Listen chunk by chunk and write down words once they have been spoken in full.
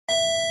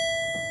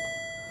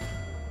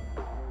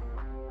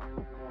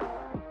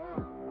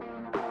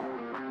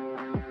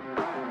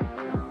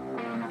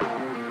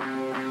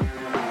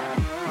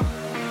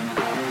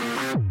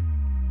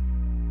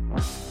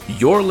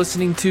You're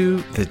listening to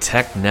the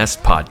Tech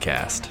Nest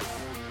Podcast.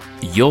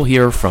 You'll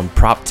hear from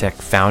prop tech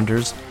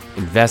founders,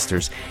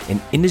 investors, and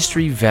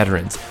industry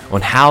veterans on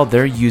how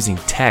they're using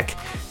tech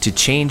to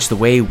change the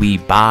way we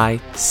buy,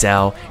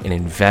 sell, and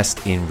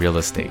invest in real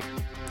estate.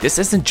 This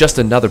isn't just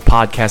another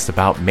podcast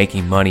about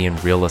making money in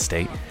real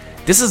estate.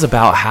 This is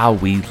about how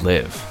we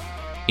live.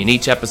 In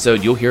each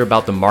episode, you'll hear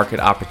about the market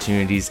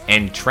opportunities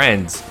and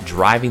trends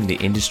driving the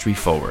industry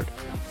forward.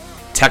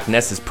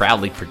 TechNest is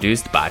proudly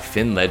produced by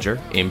FinLedger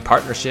in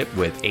partnership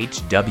with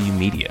HW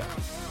Media.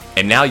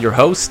 And now your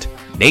host,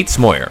 Nate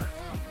Smoyer.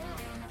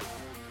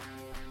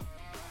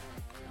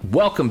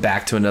 Welcome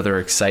back to another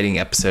exciting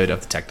episode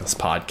of the TechNest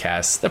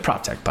Podcast, the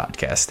PropTech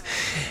Podcast.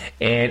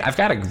 And I've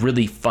got a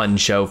really fun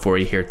show for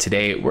you here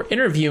today. We're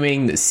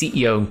interviewing the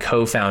CEO and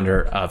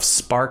co-founder of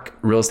Spark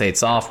Real Estate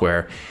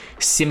Software,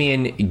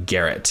 Simeon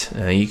Garrett.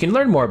 You can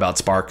learn more about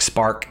Spark,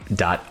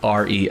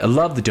 spark.re. I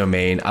love the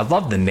domain. I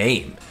love the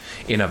name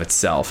in of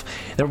itself.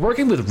 They're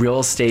working with real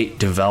estate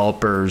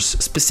developers,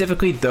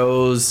 specifically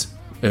those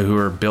who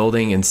are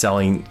building and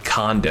selling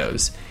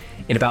condos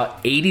in about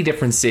 80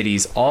 different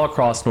cities all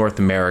across North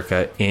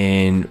America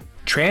in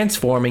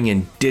transforming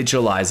and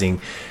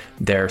digitalizing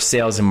their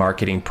sales and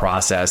marketing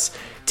process,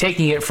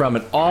 taking it from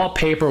an all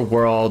paper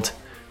world,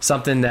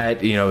 something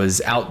that,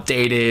 is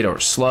outdated or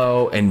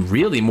slow, and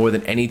really more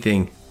than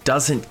anything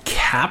doesn't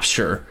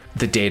capture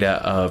the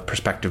data of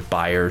prospective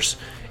buyers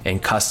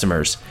and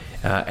customers.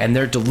 And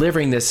they're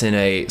delivering this in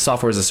a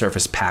software as a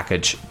service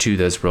package to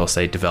those real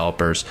estate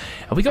developers.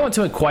 And we go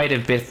into quite a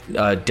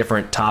bit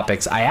different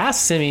topics. I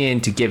asked Simeon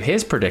to give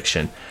his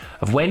prediction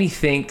of when he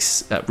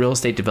thinks that real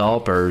estate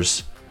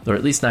developers, or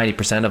at least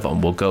 90% of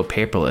them, will go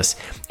paperless.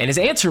 And his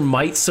answer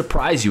might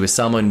surprise you as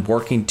someone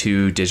working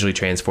to digitally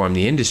transform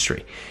the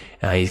industry.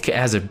 He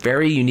has a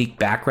very unique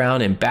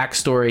background and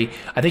backstory.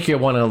 I think you'll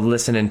want to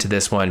listen into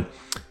this one.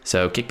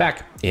 So kick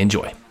back,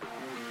 enjoy.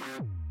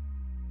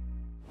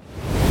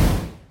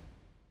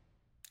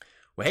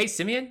 Well, hey,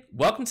 Simeon,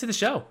 welcome to the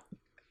show.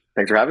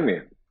 Thanks for having me.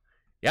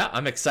 Yeah,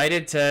 I'm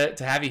excited to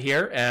have you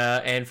here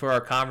and for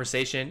our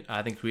conversation.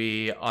 I think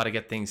we ought to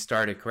get things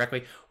started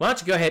correctly. Why don't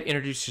you go ahead,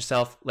 introduce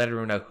yourself, let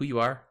everyone know who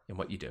you are and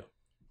what you do.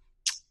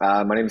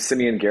 My name is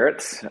Simeon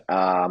Garrett.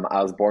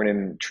 I was born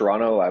in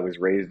Toronto. I was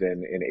raised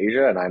in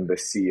Asia, and I'm the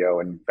CEO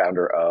and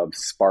founder of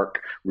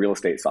Spark Real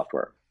Estate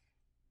Software.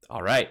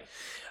 All right.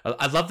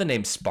 I love the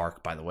name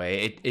Spark, by the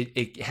way.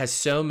 It has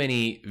so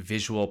many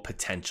visual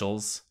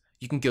potentials.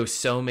 You can go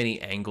so many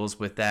angles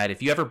with that.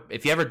 If you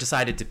ever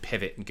decided to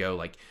pivot and go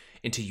like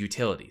into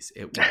utilities,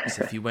 it works.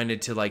 If you went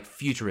into like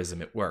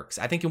futurism, it works.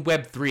 I think in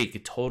Web3 it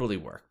could totally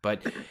work,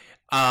 but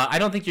I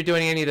don't think you're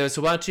doing any of those.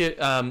 So why don't you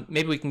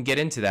maybe we can get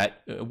into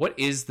that. What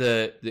is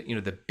the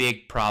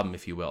big problem,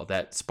 if you will,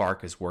 that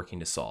Spark is working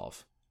to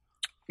solve?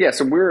 Yeah,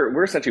 so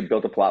we're essentially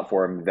built a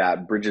platform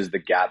that bridges the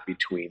gap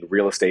between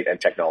real estate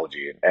and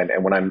technology. And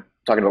when I'm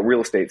talking about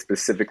real estate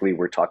specifically,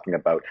 we're talking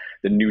about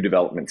the new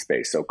development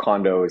space. So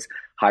condos,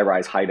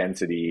 high-rise,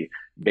 high-density,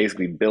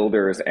 basically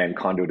builders and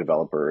condo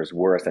developers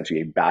were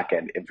essentially a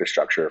back-end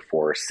infrastructure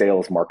for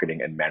sales,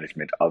 marketing, and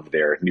management of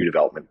their new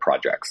development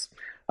projects.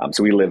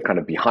 So we live kind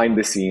of behind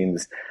the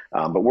scenes,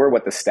 but we're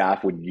what the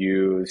staff would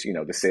use,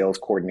 the sales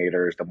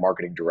coordinators, the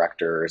marketing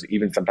directors,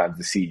 even sometimes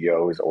the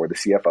CEOs or the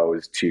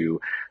CFOs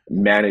to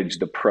manage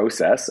the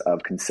process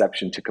of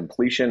conception to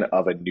completion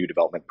of a new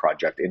development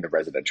project in the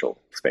residential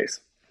space.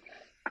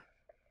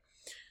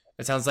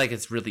 It sounds like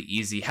it's really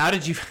easy. How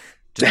did you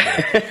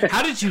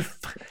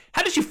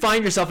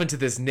find yourself into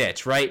this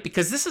niche, right?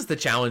 Because this is the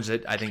challenge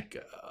that I think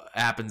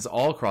happens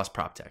all across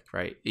prop tech,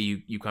 right?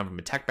 You come from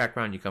a tech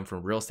background, you come from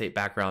a real estate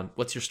background.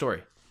 What's your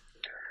story?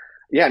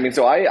 Yeah,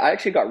 so I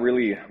actually got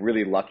really,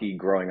 really lucky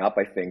growing up.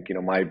 I think,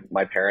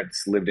 my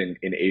parents lived in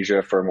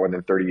Asia for more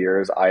than 30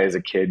 years. I, as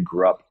a kid,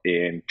 grew up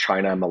in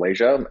China and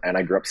Malaysia, and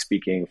I grew up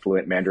speaking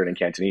fluent Mandarin and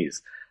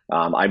Cantonese.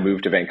 I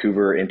moved to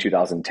Vancouver in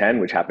 2010,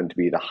 which happened to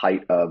be the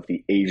height of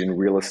the Asian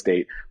real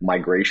estate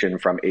migration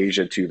from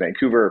Asia to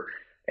Vancouver.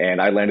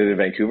 And I landed in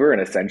Vancouver and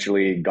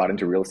essentially got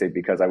into real estate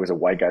because I was a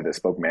white guy that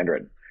spoke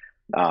Mandarin.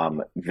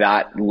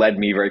 That led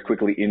me very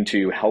quickly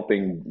into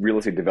helping real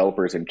estate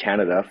developers in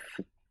Canada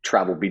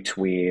travel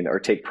between or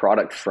take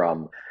product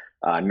from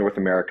North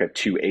America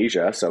to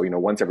Asia. So,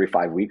 once every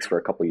 5 weeks for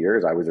a couple of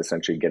years, I was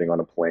essentially getting on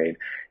a plane,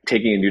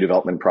 taking a new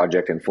development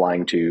project and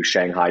flying to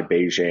Shanghai,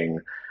 Beijing,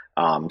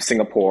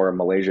 Singapore,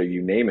 Malaysia,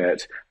 you name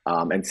it,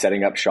 and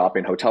setting up shop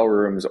in hotel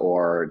rooms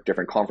or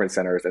different conference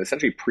centers and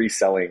essentially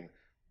pre-selling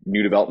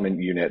new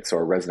development units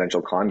or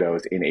residential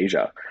condos in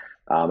Asia.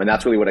 And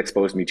that's really what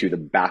exposed me to the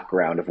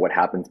background of what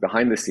happens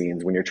behind the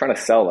scenes when you're trying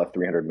to sell a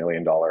 $300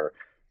 million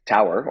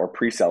tower or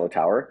pre-sell a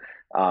tower.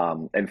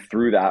 And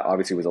through that,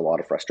 obviously, was a lot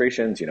of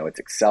frustrations. It's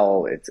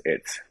Excel,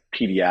 it's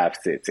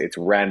PDFs, it's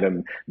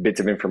random bits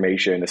of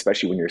information,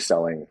 especially when you're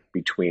selling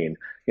between,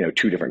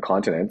 two different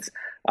continents.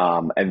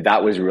 And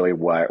that was really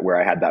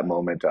where I had that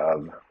moment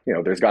of,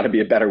 there's got to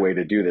be a better way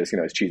to do this.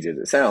 As cheesy as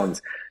it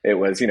sounds, it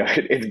was,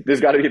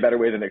 there's got to be a better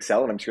way than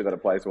Excel. And I'm sure that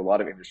applies to a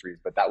lot of industries,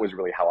 but that was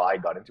really how I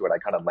got into it. I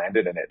kind of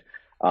landed in it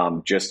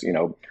just,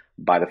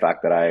 by the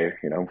fact that I,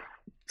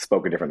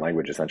 spoke a different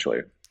language essentially.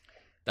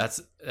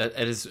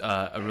 It is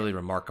a really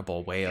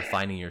remarkable way of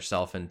finding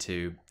yourself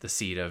into the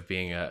seat of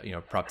being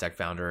a prop tech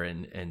founder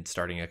and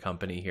starting a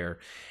company here,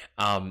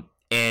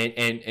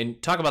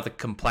 and talk about the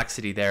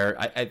complexity there.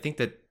 I think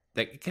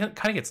that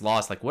kind of gets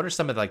lost. Like, what are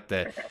some of like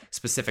the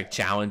specific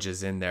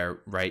challenges in there?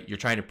 Right, you're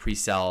trying to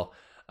pre-sell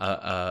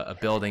a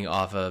building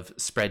off of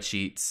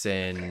spreadsheets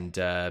and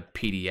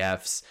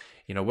PDFs.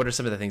 What are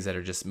some of the things that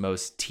are just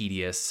most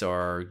tedious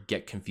or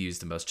get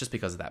confused the most just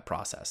because of that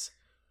process?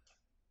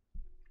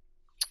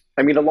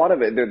 I mean, a lot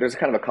of it, there's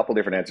kind of a couple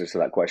different answers to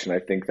that question. I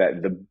think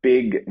that the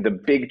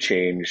big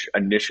change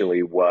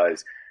initially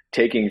was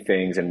taking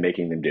things and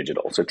making them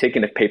digital. So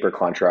taking a paper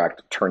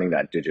contract, turning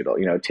that digital,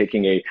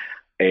 taking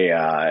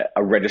a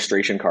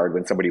registration card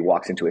when somebody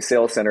walks into a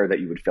sales center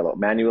that you would fill out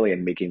manually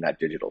and making that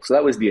digital. So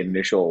that was the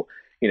initial,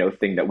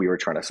 thing that we were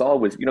trying to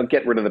solve was,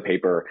 get rid of the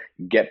paper,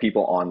 get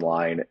people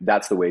online.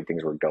 That's the way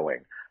things were going.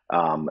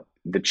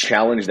 The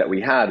challenge that we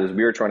had is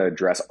we were trying to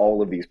address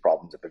all of these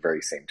problems at the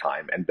very same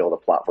time and build a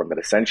platform that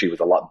essentially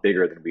was a lot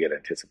bigger than we had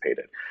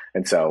anticipated.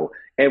 And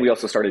we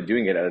also started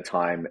doing it at a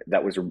time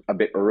that was a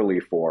bit early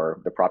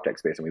for the prop tech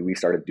space. I mean, we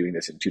started doing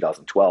this in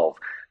 2012,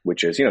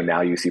 which is,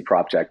 now you see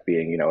prop tech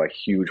being, a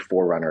huge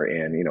forerunner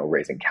in,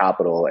 raising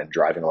capital and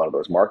driving a lot of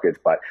those markets.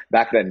 But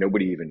back then,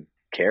 nobody even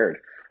cared.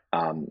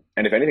 And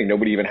if anything,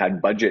 nobody even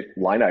had budget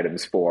line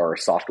items for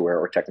software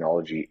or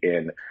technology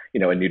in,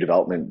 a new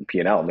development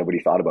P&L. Nobody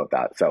thought about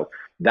that. So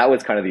that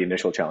was kind of the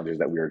initial challenges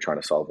that we were trying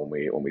to solve when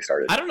we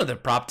started. I don't know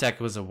that prop tech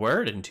was a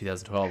word in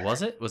 2012,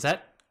 was it? Was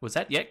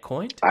that yet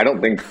coined? I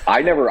don't think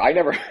I never I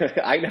never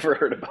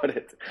heard about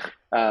it.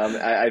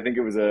 I think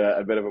it was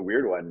a bit of a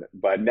weird one,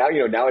 but now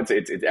now it's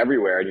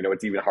everywhere, and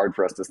it's even hard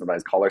for us to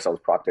sometimes call ourselves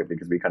prop tech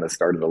because we kind of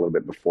started a little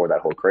bit before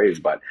that whole craze.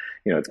 But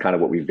it's kind of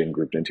what we've been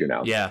grouped into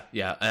now. Yeah.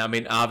 I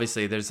mean,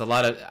 obviously, there's a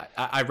lot of.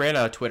 I ran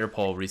a Twitter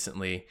poll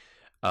recently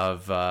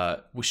of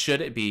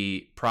should it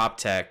be prop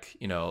tech,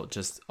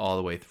 just all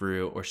the way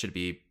through, or should it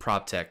be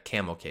prop tech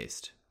camel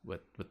cased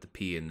with the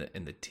P and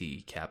the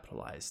T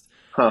capitalized?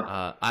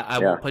 Huh. I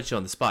won't put you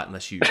on the spot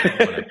unless you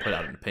want to put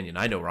out an opinion.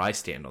 I know where I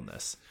stand on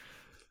this.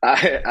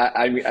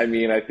 I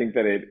mean, I think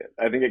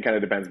it kind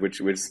of depends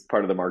which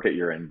part of the market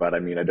you're in, but I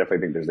mean, I definitely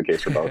think there's a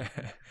case for both.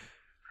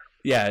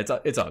 Yeah,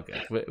 it's all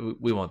good.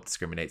 We won't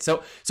discriminate.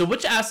 So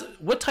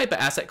what type of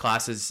asset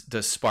classes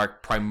does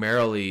Spark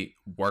primarily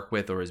work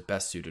with or is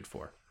best suited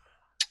for?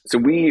 So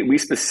we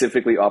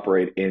specifically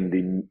operate in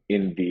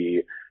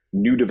the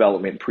new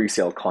development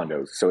pre-sale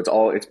condos. So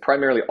it's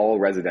primarily all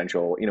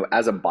residential.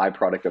 As a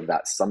byproduct of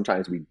that,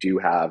 sometimes we do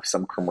have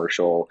some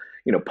commercial,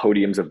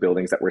 podiums of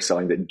buildings that we're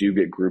selling that do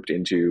get grouped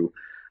into,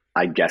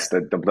 I guess,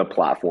 the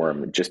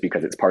platform just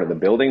because it's part of the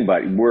building.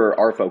 But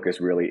our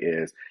focus really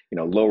is,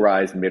 low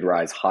rise, mid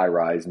rise, high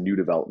rise, new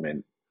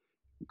development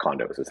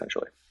condos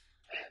essentially.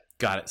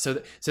 Got it.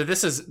 So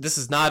this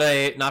is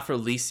not for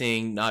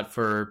leasing, not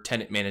for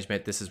tenant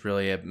management. This is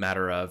really a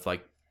matter of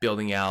like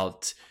building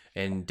out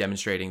and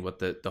demonstrating what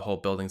the whole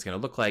building's going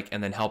to look like,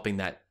 and then helping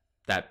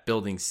that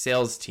building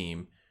sales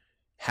team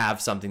have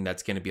something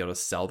that's going to be able to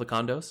sell the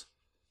condos.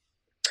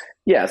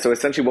 Yeah. So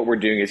essentially what we're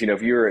doing is,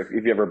 if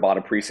you ever bought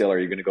a pre-sale or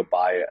you're going to go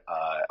buy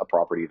a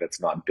property that's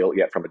not built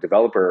yet from a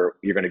developer,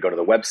 you're going to go to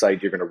the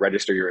website, you're going to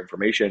register your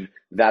information.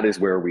 That is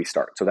where we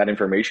start. So that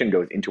information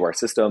goes into our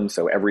system.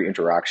 So every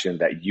interaction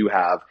that you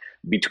have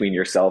between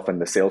yourself and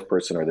the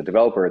salesperson or the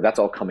developer, that's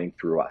all coming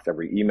through us.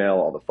 Every email,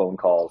 all the phone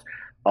calls,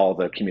 all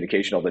the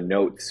communication, all the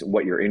notes,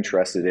 what you're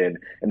interested in.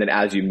 And then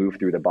as you move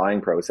through the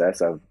buying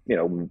process of,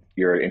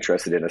 you're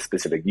interested in a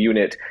specific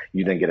unit,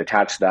 you then get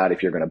attached to that.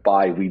 If you're going to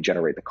buy, we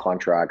generate the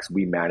contracts,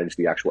 we manage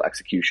the actual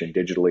execution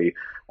digitally,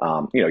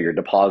 your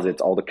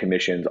deposits, all the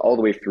commissions, all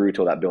the way through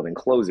till that building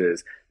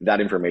closes. That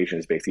information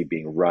is basically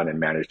being run and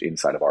managed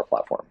inside of our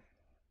platform.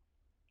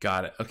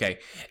 Got it. Okay.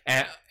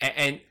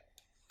 And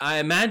I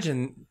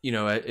imagine,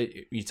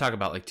 you talk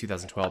about like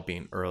 2012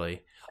 being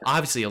early.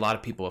 Obviously, a lot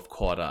of people have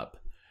caught up.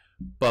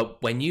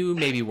 But when you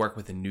maybe work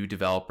with a new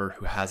developer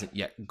who hasn't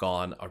yet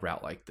gone a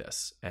route like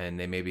this, and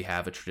they maybe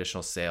have a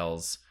traditional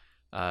sales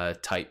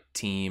type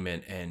team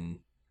and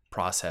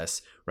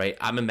process, right?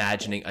 I'm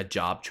imagining a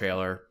job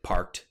trailer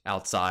parked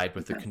outside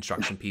with the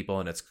construction people,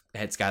 and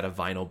it's got a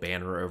vinyl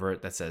banner over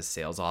it that says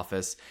sales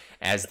office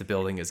as the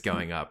building is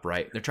going up,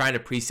 right? They're trying to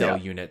pre-sell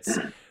units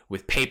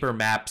with paper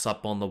maps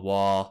up on the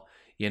wall,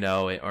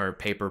 or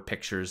paper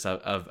pictures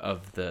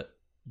of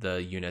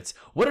the units.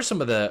 What are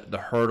some of the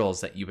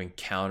hurdles that you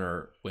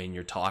encounter when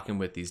you're talking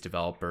with these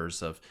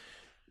developers of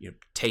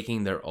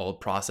taking their old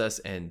process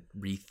and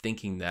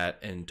rethinking that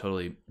and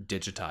totally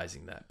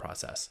digitizing that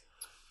process?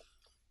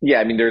 Yeah,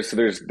 I mean, there's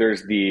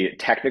the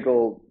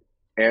technical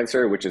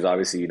answer, which is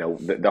obviously,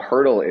 the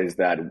hurdle is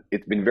that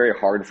it's been very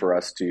hard for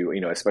us to,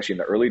 especially in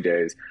the early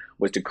days,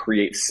 was to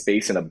create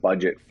space and a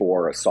budget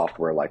for a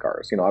software like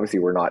ours. Obviously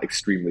we're not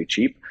extremely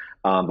cheap,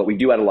 But we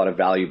do add a lot of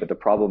value. But the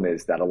problem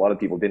is that a lot of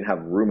people didn't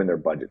have room in their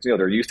budgets.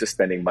 They're used to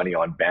spending money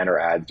on banner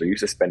ads. They're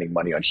used to spending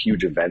money on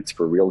huge events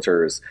for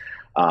realtors,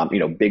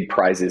 big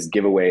prizes,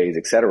 giveaways,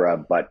 et cetera.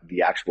 But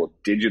the actual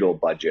digital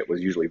budget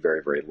was usually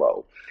very, very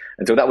low.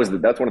 And so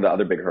that's one of the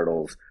other big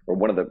hurdles, or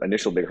one of the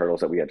initial big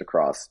hurdles that we had to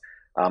cross.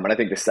 And I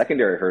think the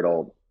secondary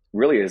hurdle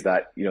really is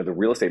that, the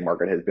real estate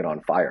market has been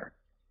on fire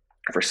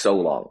for so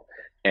long.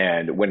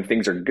 And when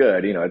things are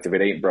good, it's if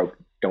it ain't broke,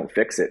 don't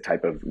fix it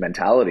type of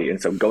mentality. And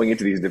so going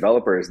into these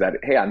developers that,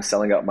 hey, I'm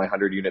selling out my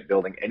 100-unit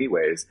building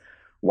anyways,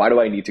 why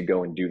do I need to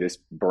go and do this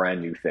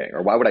brand new thing?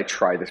 Or why would I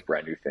try this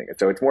brand new thing? And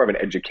so it's more of an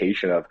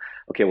education of,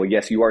 okay, well,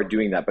 yes, you are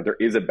doing that, but there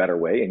is a better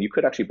way. And you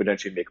could actually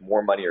potentially make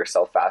more money or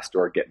sell faster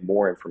or get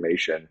more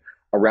information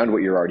around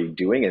what you're already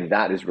doing. And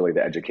that is really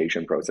the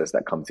education process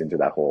that comes into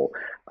that whole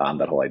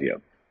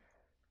idea.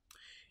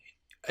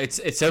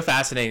 It's so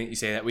fascinating that you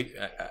say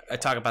that. I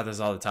talk about this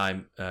all the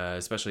time,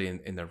 especially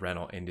in the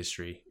rental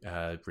industry,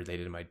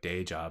 related to my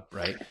day job,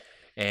 right?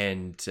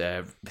 And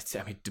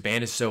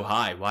demand is so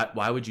high.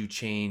 Why would you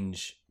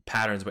change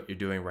patterns of what you're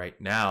doing right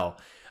now?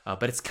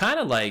 But it's kind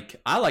of like,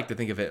 I like to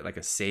think of it like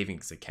a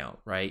savings account,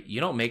 right? You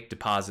don't make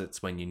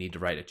deposits when you need to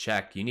write a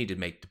check. You need to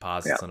make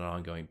deposits on an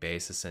ongoing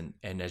basis. And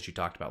as you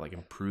talked about, like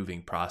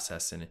improving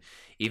process and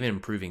even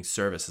improving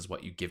service is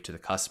what you give to the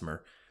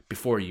customer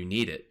before you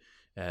need it.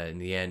 In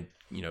the end,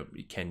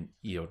 it can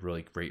yield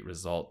really great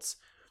results.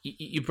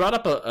 You brought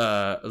up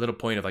a little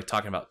point of like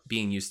talking about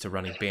being used to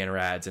running banner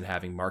ads and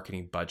having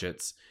marketing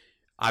budgets.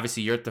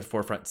 Obviously, you're at the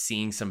forefront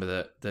seeing some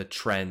of the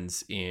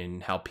trends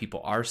in how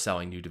people are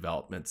selling new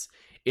developments.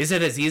 Is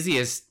it as easy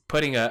as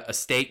putting a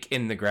stake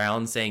in the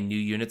ground saying new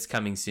units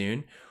coming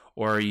soon?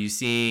 Or are you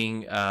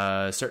seeing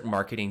certain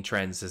marketing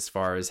trends as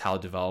far as how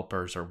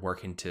developers are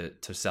working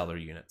to sell their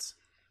units?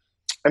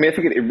 I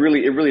think it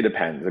really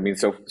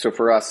depends. So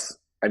for us,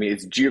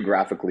 it's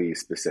geographically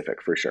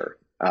specific for sure.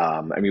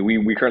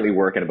 We currently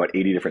work in about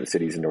 80 different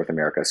cities in North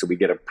America. So we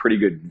get a pretty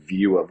good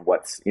view of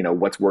what's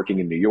working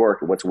in New York,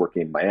 what's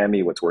working in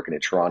Miami, what's working in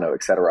Toronto,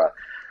 et cetera.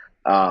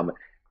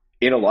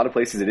 In a lot of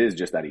places, it is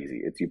just that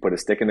easy. It's you put a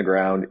stick in the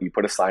ground, you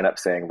put a sign up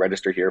saying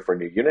register here for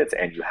new units,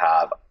 and you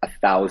have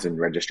 1,000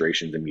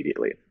 registrations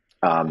immediately.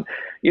 But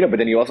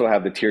then you also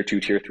have the tier 2,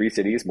 tier 3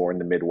 cities more in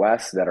the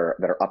Midwest that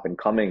are up and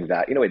coming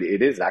that,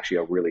 it is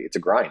actually it's a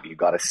grind. You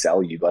got to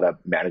sell, you got to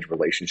manage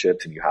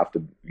relationships, and you have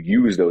to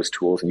use those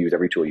tools and use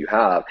every tool you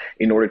have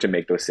in order to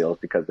make those sales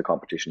because the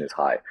competition is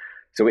high.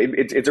 So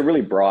it's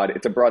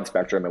a broad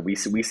spectrum, and we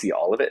see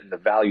all of it, and the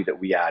value that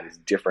we add is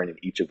different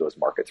in each of those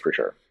markets for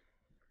sure.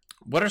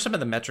 What are some of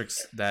the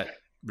metrics that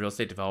real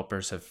estate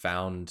developers have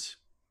found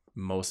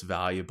most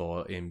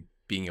valuable in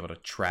being able to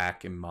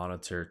track and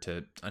monitor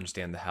to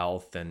understand the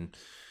health and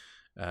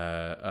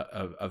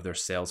of their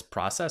sales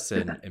process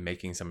and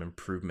making some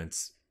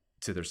improvements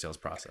to their sales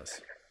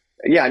process?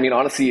 Yeah,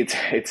 honestly,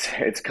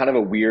 it's kind of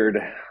a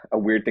weird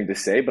thing to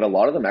say, but a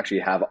lot of them actually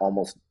have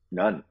almost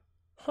none.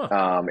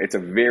 Huh. It's a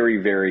very,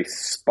 very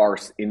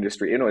sparse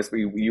industry. As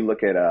we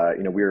look at,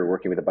 we were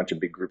working with a bunch of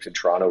big groups in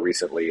Toronto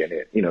recently, and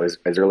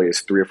as early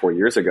as 3 or 4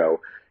 years ago,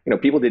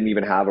 people didn't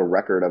even have a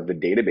record of the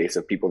database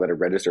of people that had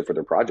registered for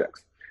their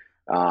projects.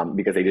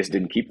 Because they just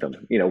didn't keep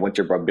them. Once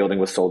your building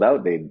was sold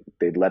out,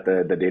 they'd let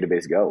the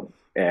database go.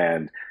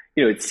 And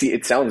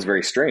it sounds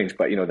very strange,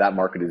 but that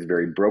market is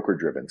very broker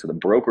driven. So the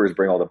brokers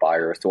bring all the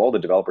buyers. So all the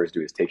developers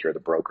do is take care of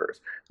the brokers,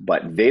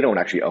 but they don't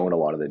actually own a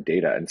lot of the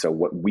data. And so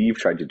what we've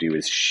tried to do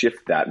is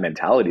shift that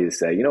mentality to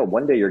say,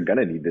 one day you're going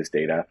to need this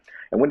data,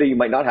 and one day you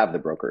might not have the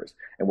brokers.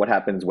 And what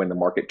happens when the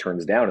market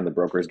turns down and the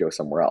brokers go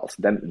somewhere else?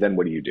 Then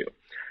what do you do?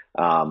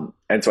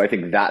 And so I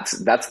think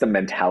that's the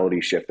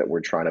mentality shift that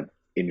we're trying to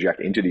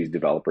inject into these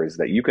developers,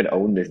 that you can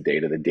own this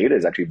data. The data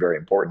is actually very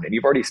important, and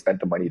you've already spent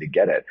the money to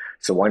get it.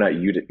 So why not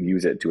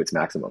use it to its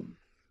maximum?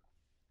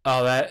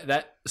 Oh,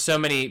 that so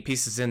many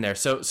pieces in there.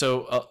 So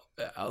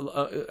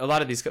a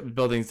lot of these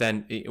buildings,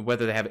 then,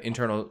 whether they have an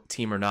internal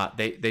team or not,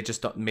 they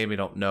just maybe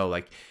don't know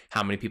like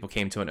how many people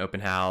came to an open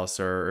house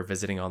or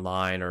visiting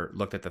online or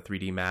looked at the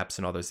 3D maps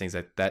and all those things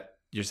that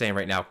you're saying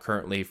right now.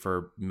 Currently,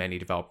 for many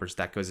developers,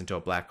 that goes into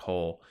a black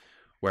hole,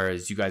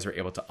 whereas you guys are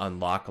able to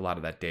unlock a lot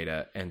of that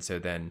data, and so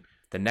then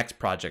the next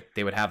project,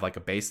 they would have like a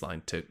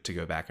baseline to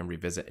go back and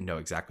revisit and know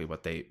exactly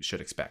what they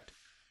should expect.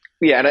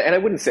 Yeah, and I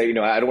wouldn't say,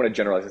 I don't want to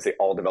generalize and say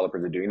all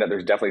developers are doing that.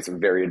 There's definitely some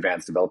very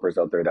advanced developers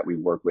out there that we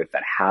work with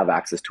that have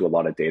access to a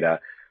lot of data.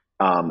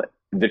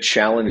 The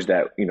challenge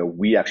that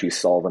we actually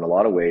solve in a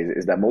lot of ways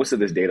is that most of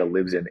this data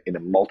lives in a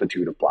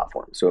multitude of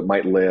platforms. So it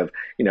might live,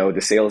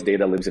 the sales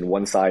data lives in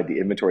one side, the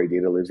inventory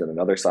data lives in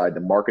another side, the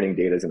marketing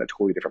data is in a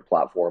totally different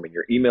platform, and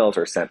your emails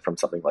are sent from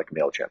something like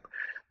MailChimp.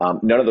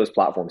 None of those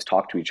platforms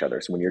talk to each other.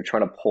 So when you're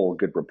trying to pull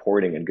good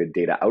reporting and good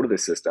data out of the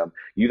system,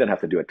 you then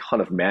have to do a ton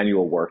of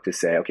manual work to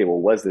say, okay, well,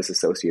 was this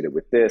associated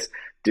with this?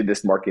 Did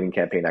this marketing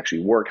campaign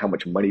actually work? How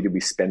much money did we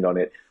spend on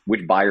it?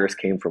 Which buyers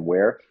came from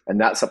where? And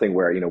that's something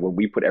where, when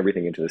we put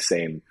everything into the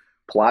same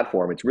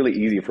platform, it's really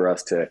easy for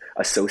us to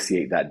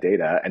associate that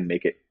data and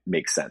make it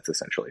make sense,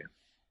 essentially.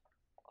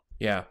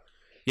 Yeah.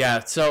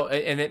 Yeah. So,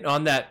 and then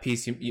on that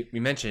piece, you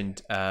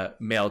mentioned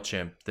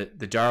Mailchimp,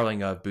 the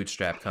darling of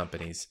bootstrap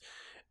companies.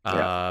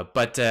 Yeah.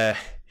 What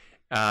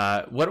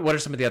are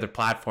some of the other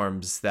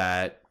platforms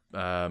that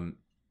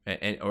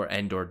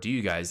or do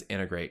you guys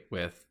integrate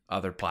with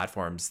other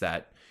platforms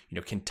that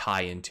can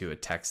tie into a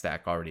tech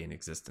stack already in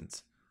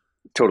existence?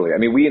 Totally. I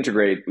mean, we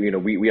integrate,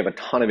 we have a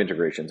ton of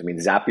integrations. I mean,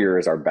 Zapier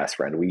is our best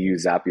friend. We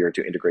use Zapier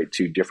to integrate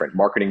to different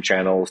marketing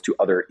channels, to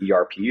other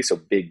ERPs, so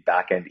big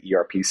backend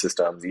ERP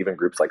systems, even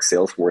groups like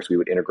Salesforce we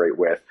would integrate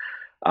with.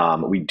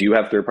 We do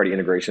have third-party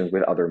integrations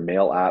with other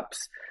mail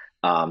apps.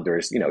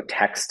 There's,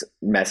 text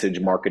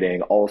message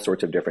marketing, all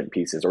sorts of different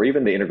pieces, or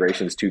even the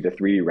integrations to the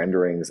 3D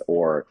renderings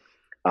or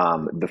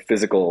the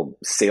physical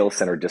sales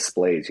center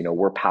displays.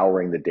 We're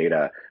powering the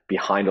data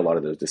behind a lot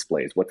of those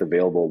displays, what's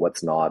available,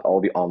 what's not, all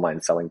the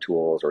online selling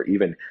tools, or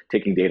even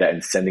taking data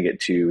and sending it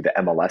to the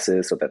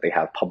MLSs so that they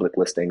have public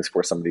listings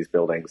for some of these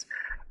buildings.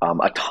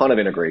 A ton of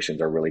integrations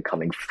are really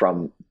coming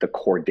from the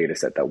core data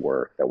set that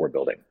we're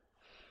building.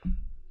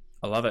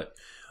 I love it.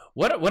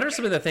 What are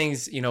some of the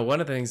things,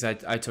 one of the things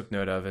I took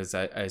note of is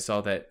I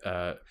saw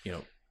that,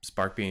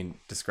 Spark being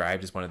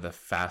described as one of the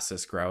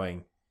fastest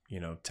growing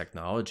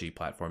technology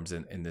platforms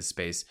in this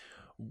space.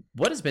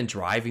 What has been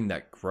driving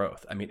that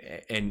growth? I mean,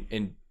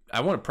 and I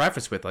want to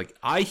preface with, like,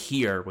 I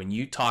hear when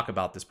you talk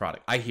about this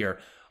product, I hear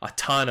a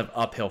ton of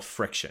uphill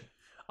friction.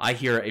 I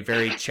hear a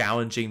very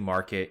challenging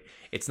market.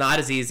 It's not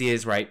as easy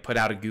as, right, put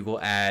out a Google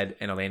ad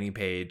and a landing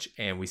page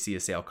and we see a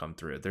sale come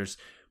through. There's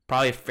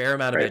probably a fair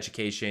amount of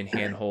education,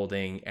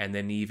 hand-holding, and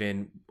then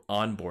even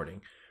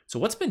onboarding. So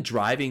what's been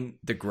driving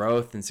the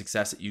growth and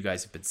success that you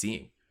guys have been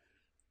seeing?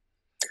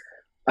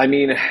 I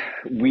mean,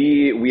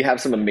 we have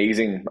some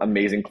amazing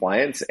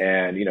clients,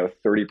 and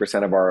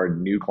 30% of our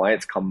new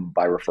clients come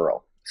by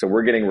referral. So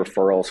we're getting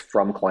referrals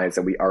from clients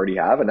that we already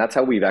have, and that's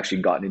how we've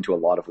actually gotten into a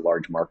lot of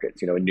large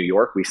markets. In New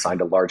York, we signed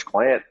a large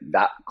client.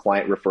 That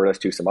client referred us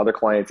to some other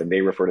clients, and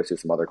they referred us to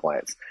some other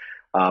clients.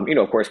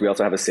 Of course, we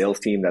also have a sales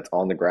team that's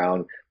on the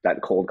ground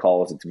that cold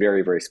calls. It's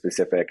very, very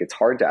specific. It's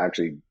hard to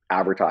actually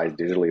advertise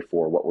digitally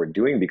for what we're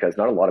doing because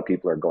not a lot of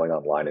people are going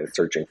online and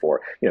searching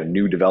for,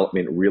 new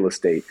development, real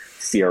estate,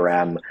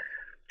 CRM,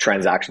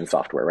 transaction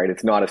software, right?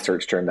 It's not a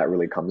search term that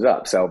really comes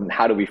up. So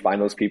how do we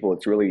find those people?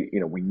 It's really,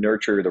 we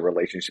nurture the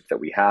relationships that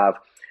we have.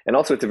 And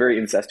also it's a very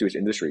incestuous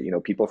industry.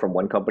 People from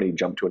one company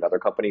jump to another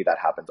company. That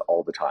happens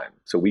all the time.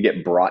 So we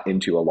get brought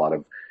into a lot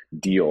of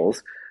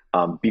deals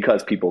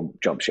because people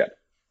jump ship.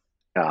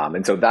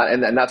 And so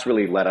that's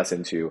really led us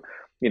into,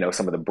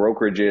 some of the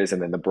brokerages,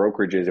 and then the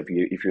brokerages,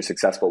 if you're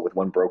successful with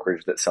one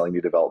brokerage that's selling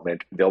you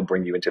development, they'll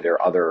bring you into their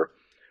other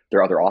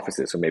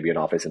offices. So maybe an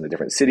office in a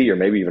different city, or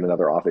maybe even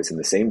another office in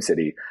the same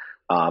city.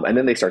 And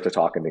then they start to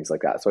talk and things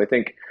like that. So I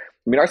think,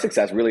 our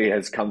success really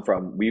has come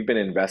from, we've been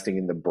investing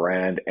in the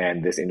brand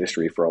and this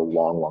industry for a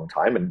long, long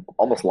time, and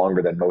almost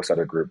longer than most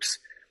other groups,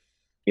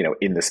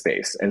 in the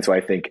space. And so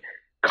I think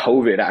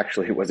COVID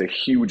actually was a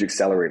huge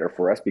accelerator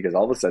for us because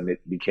all of a sudden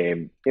it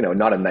became,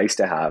 not a nice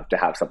to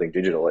have something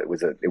digital. It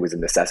was a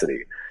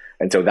necessity.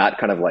 And so that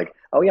kind of like,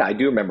 oh yeah, I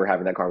do remember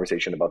having that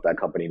conversation about that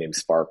company named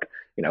Spark,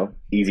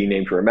 easy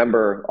name to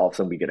remember. All of a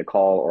sudden we get a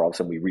call, or all of a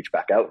sudden we reach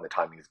back out, and the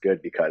timing is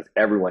good because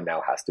everyone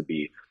now has to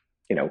be,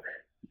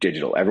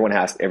 digital.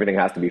 Everything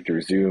has to be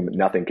through Zoom.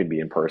 Nothing can be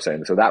in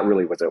person. So that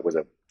really was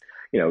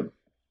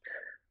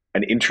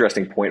an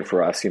interesting point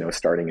for us,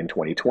 starting in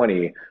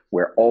 2020,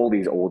 where all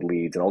these old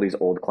leads and all these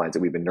old clients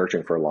that we've been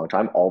nurturing for a long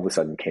time, all of a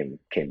sudden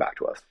came back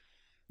to us.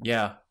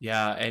 Yeah.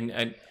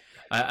 And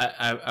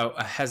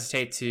I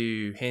hesitate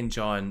to hinge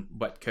on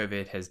what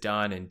COVID has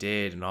done and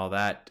did and all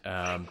that.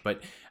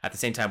 But at the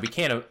same time, we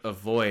can't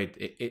avoid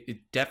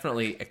it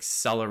definitely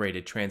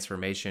accelerated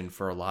transformation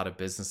for a lot of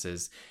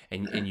businesses.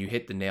 And you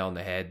hit the nail on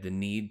the head, the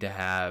need to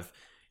have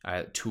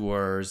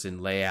tours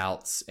and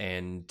layouts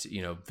and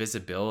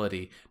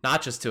visibility,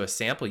 not just to a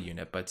sample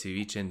unit, but to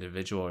each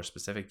individual or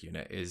specific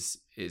unit is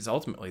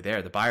ultimately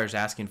there. The buyer's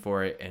asking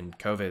for it, and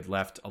COVID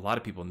left a lot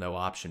of people no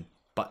option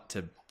but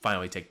to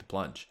finally take the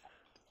plunge.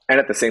 And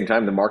at the same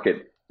time, the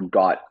market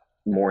got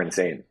more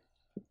insane.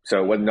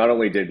 So when not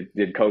only did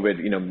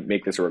COVID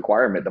make this a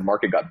requirement, the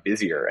market got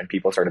busier and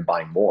people started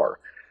buying more.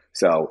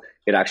 So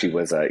it actually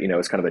was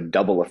it's kind of a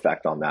double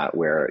effect on that,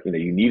 where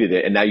you needed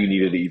it, and now you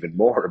needed it even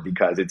more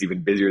because it's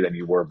even busier than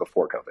you were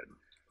before COVID.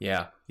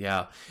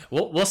 Yeah.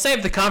 We'll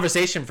save the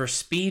conversation for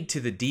speed to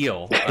the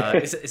deal.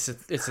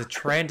 It's a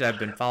trend I've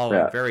been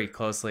following very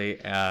closely,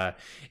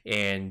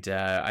 and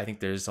I think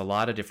there's a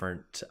lot of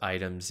different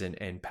items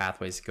and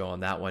pathways to go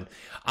on that one.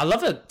 I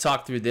love to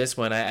talk through this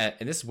one, and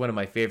this is one of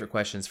my favorite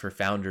questions for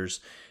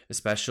founders,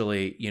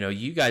 especially.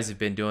 You guys have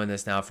been doing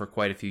this now for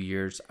quite a few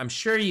years. I'm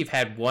sure you've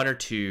had one or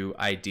two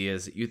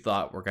ideas that you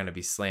thought were going to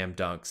be slam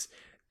dunks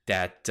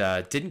that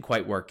didn't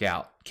quite work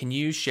out. Can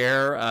you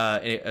share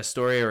a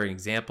story or an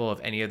example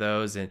of any of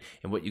those and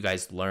what you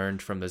guys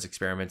learned from those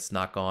experiments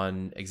not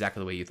gone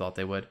exactly the way you thought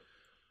they would?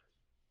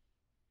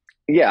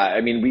 Yeah,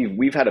 I mean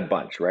we've had a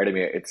bunch, right? I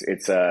mean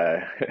it's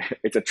a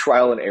it's a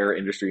trial and error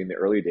industry in the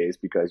early days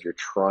because you're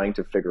trying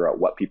to figure out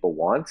what people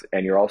want,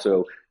 and you're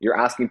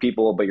asking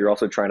people, but you're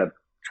also trying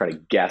to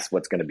guess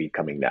what's going to be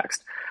coming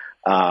next.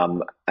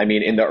 I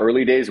mean, in the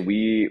early days,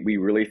 we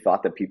really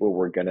thought that people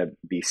were going to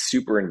be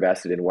super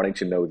invested in wanting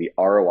to know the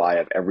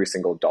ROI of every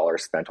single dollar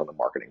spent on the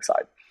marketing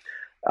side.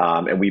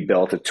 And we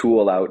built a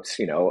tool out,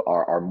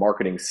 our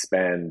marketing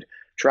spend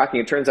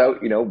tracking. It turns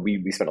out,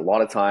 we spent a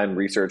lot of time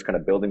research kind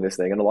of building this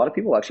thing, and a lot of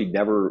people actually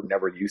never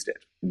used it.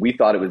 We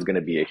thought it was going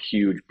to be a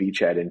huge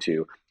beachhead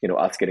into,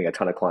 us getting a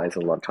ton of clients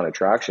and a ton of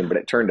traction, but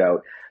it turned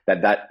out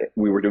that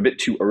we were a bit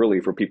too early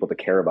for people to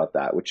care about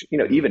that, which,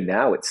 even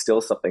now it's still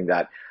something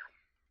that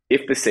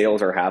if the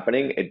sales are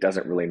happening, it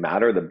doesn't really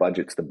matter. The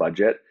budget's the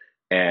budget.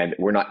 And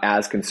we're not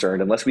as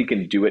concerned unless we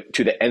can do it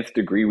to the nth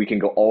degree. We can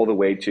go all the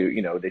way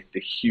to, the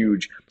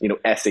huge,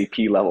 SAP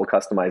level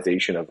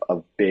customization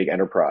of big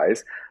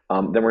enterprise.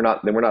 Then we're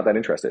not that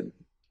interested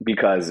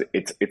because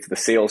it's the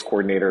sales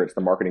coordinator, it's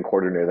the marketing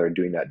coordinator that are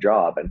doing that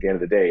job. And at the end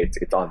of the day,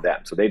 it's on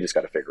them. So they just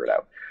got to figure it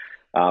out.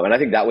 And I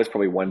think that was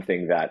probably one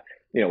thing that,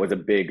 was a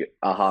big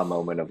aha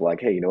moment of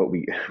like, hey,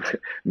 we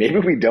maybe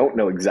we don't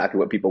know exactly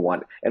what people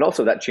want. And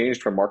also that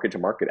changed from market to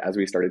market as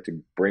we started to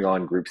bring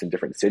on groups in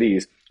different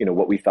cities.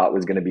 What we thought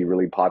was going to be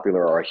really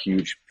popular or a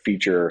huge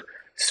feature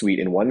suite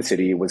in one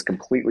city was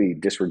completely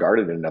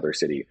disregarded in another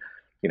city.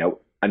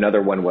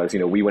 Another one was,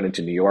 we went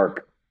into New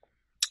York,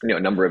 a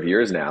number of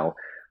years now,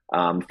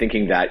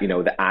 thinking that,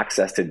 the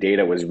access to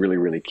data was really,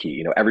 really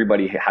key.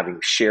 Everybody having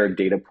shared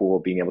data pool,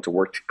 being able to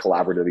work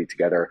collaboratively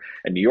together.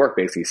 And New York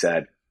basically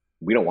said,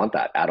 we don't want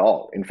that at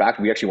all. In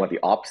fact, we actually want the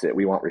opposite.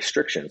 We want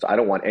restrictions. I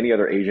don't want any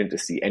other agent to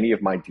see any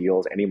of my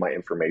deals, any of my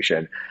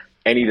information,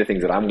 any of the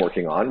things that I'm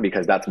working on,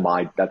 because that's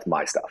my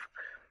stuff.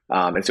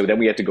 And so then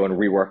we had to go and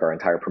rework our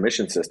entire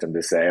permission system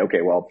to say,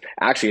 okay, well,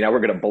 actually now we're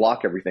going to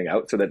block everything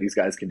out so that these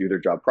guys can do their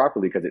job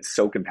properly because it's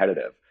so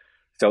competitive.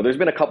 So there's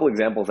been a couple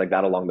examples like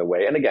that along the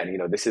way. And again,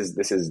 this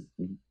is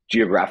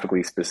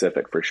geographically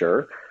specific for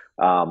sure.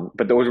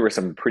 But those were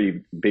some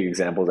pretty big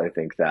examples, I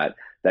think, that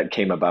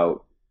came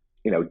about,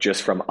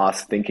 just from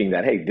us thinking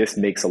that, hey, this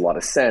makes a lot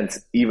of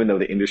sense, even though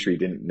the industry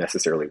didn't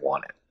necessarily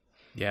want it.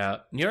 Yeah.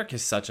 New York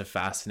is such a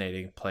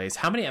fascinating place.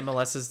 How many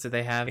MLSs do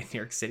they have in New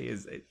York City?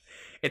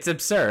 It's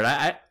absurd.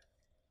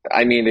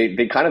 I mean,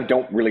 they kind of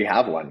don't really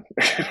have one.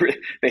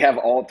 They have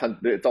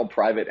it's all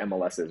private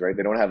MLSs, right?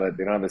 They don't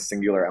have a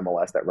singular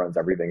MLS that runs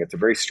everything. It's a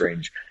very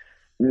strange,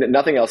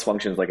 nothing else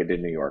functions like it did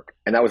in New York.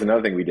 And that was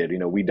another thing we did.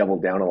 We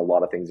doubled down on a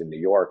lot of things in New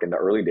York in the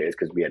early days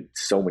because we had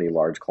so many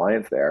large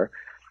clients there.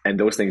 And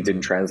those things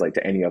didn't translate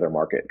to any other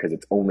market because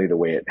it's only the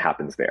way it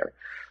happens there.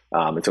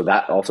 And so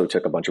that also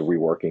took a bunch of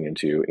reworking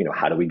into,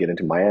 how do we get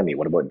into Miami?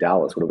 What about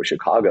Dallas? What about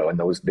Chicago?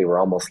 And they were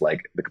almost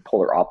like the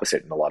polar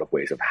opposite in a lot of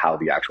ways of how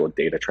the actual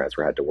data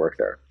transfer had to work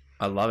there.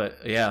 I love it.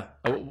 Yeah.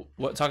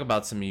 Talk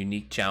about some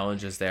unique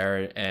challenges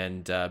there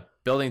and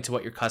building to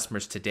what your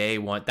customers today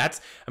want.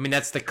 That's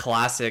the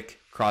classic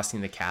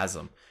crossing the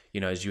chasm.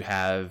 As you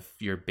have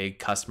your big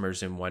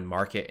customers in one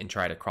market and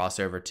try to cross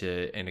over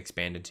to and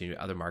expand into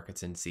other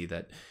markets and see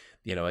that,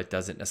 it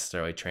doesn't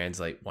necessarily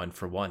translate one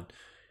for one.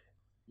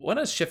 I want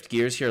to shift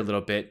gears here a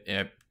little bit.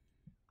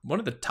 One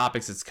of the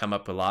topics that's come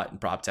up a lot in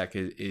PropTech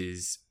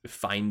is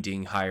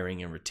finding,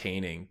 hiring, and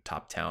retaining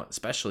top talent,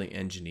 especially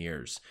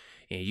engineers.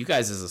 You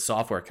guys as a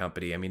software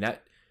company,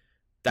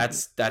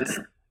 that's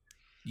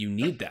you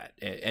need that.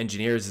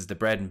 Engineers is the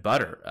bread and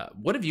butter.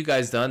 What have you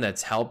guys done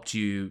that's helped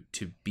you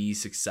to be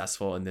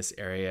successful in this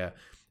area?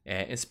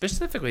 And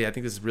specifically, I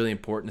think this is really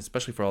important,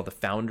 especially for all the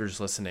founders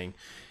listening.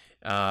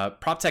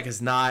 PropTech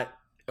is not,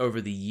 over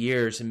the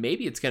years, and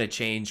maybe it's going to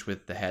change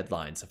with the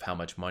headlines of how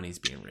much money is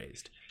being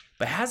raised,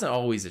 but hasn't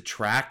always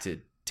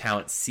attracted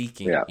talent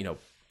seeking. Yeah.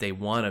 They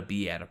want to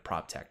be at a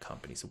PropTech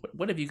company. So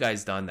what have you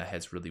guys done that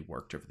has really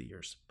worked over the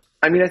years?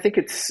 I mean, I think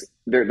it's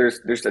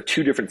there's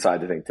two different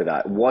sides, I think, to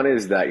that. One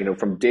is that,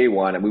 from day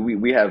one,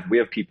 we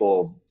have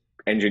people,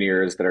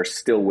 engineers that are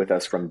still with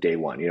us from day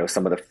one.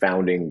 Some of the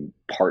founding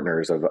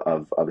partners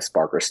of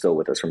Spark are still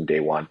with us from day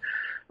one.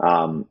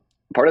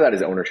 Part of that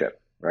is ownership,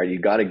 right? You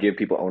got to give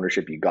people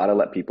ownership. You got to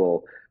let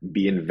people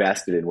be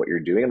invested in what you're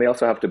doing, and they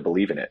also have to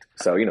believe in it.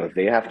 So,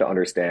 they have to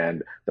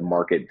understand the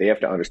market. They have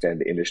to understand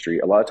the industry.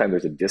 A lot of times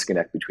there's a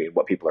disconnect between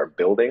what people are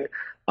building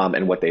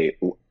and what they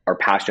are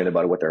passionate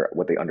about,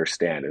 what they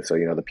understand. And so,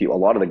 the people, a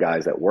lot of the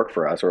guys that work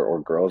for us or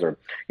girls or,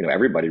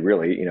 everybody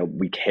really,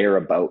 we care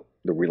about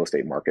the real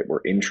estate market.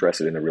 We're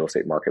interested in the real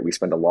estate market. We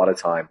spend a lot of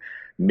time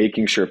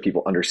making sure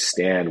people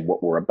understand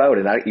what we're about.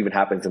 And that even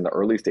happens in the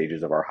early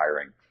stages of our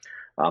hiring.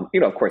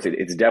 Of course,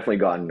 it's definitely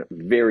gotten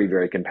very,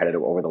 very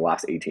competitive over the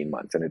last 18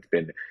 months. And it's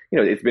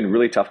been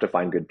really tough to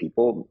find good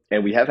people.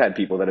 And we have had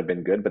people that have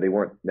been good, but they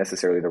weren't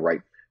necessarily the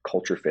right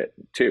culture fit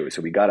too.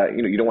 So we gotta,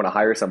 you don't want to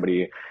hire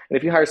somebody. And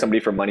if you hire somebody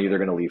for money, they're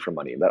going to leave for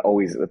money.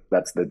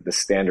 That's the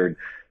standard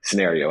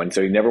scenario. And so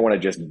you never want to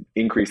just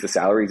increase the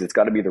salaries. It's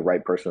got to be the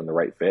right person and the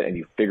right fit. And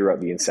you figure out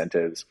the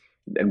incentives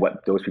and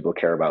what those people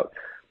care about.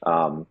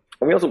 And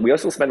we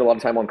also spend a lot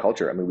of time on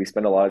culture. We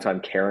spend a lot of time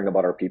caring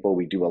about our people.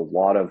 We do a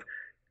lot of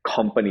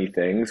company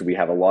things. We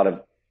have a lot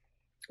of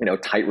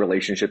tight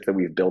relationships that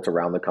we've built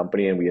around the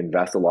company, and we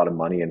invest a lot of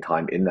money and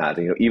time in that.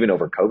 Even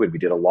over COVID, we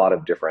did a lot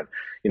of different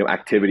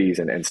activities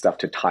and stuff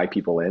to tie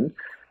people in.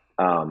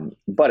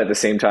 But at the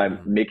same time,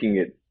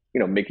 making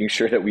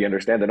sure that we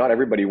understand that not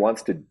everybody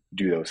wants to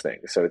do those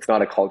things. So it's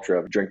not a culture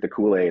of drink the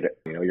Kool-Aid.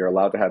 You're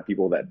allowed to have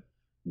people that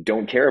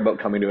don't care about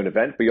coming to an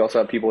event, but you also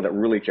have people that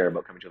really care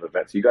about coming to an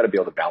event. So you got to be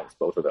able to balance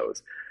both of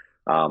those.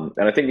 And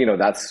I think,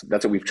 that's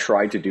what we've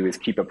tried to do, is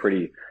keep a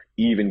pretty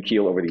even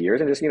keel over the years,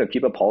 and just,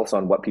 keep a pulse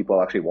on what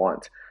people actually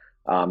want.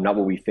 Not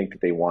what we think that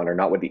they want, or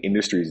not what the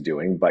industry is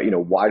doing, but,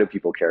 why do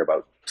people care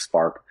about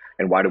Spark,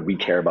 and why do we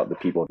care about the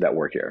people that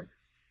work here?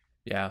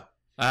 Yeah.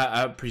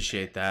 I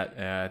appreciate that.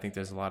 I think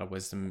there's a lot of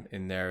wisdom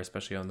in there,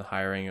 especially on the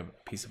hiring of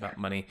a piece about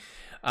money.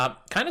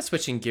 Kind of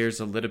switching gears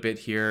a little bit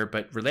here,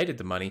 but related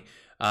to money.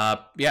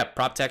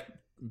 PropTech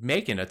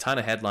making a ton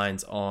of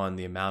headlines on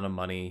the amount of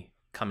money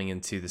coming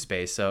into the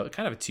space. So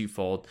kind of a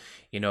twofold,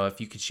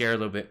 if you could share a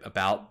little bit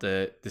about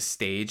the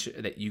stage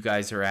that you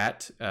guys are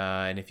at,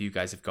 and if you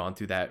guys have gone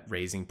through that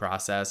raising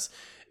process.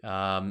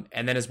 And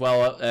then as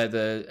well,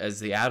 as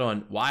the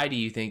add-on, why do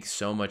you think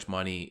so much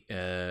money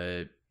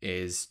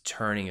is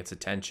turning its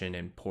attention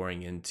and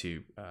pouring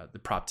into the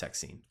prop tech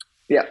scene?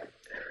 Yeah.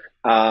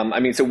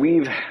 So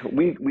we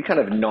kind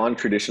of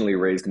non-traditionally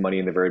raised money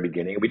in the very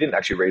beginning. We didn't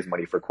actually raise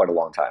money for quite a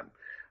long time.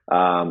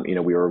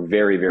 We were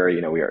very,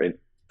 very, we were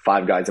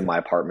 5 guys in my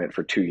apartment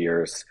for 2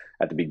 years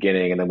at the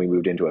beginning. And then we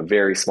moved into a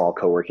very small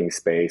co-working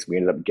space. We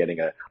ended up getting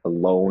a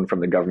loan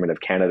from the government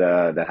of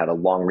Canada that had a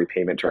long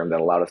repayment term that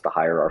allowed us to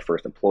hire our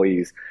first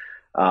employees.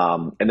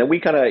 And then we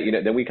kind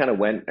of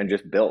went and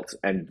just built,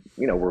 and,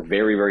 we're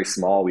very, very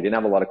small. We didn't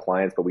have a lot of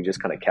clients, but we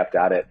just kind of kept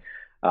at it.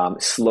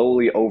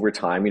 Slowly over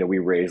time, we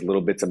raised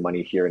little bits of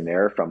money here and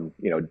there from,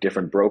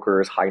 different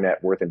brokers, high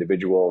net worth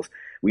individuals.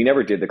 We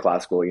never did the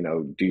classical,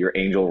 do your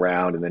angel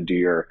round and then do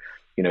your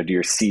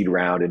seed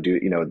round,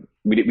 and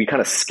we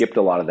kind of skipped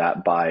a lot of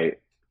that by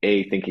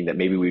thinking that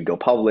maybe we'd go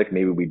public,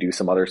 maybe we'd do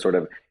some other sort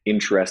of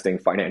interesting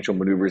financial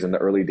maneuvers in the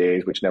early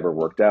days, which never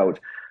worked out.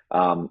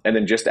 And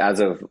then just as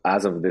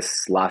of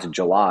this last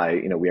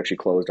July, we actually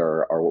closed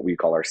our what we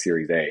call our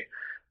Series A.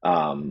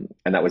 And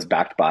that was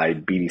backed by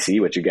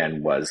BDC, which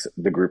again was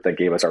the group that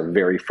gave us our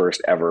very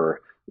first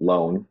ever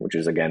loan, which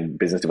is again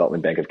Business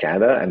Development Bank of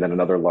Canada, and then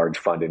another large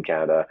fund in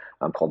Canada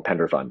called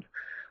Pender Fund.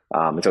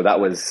 And so that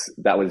was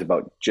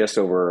about just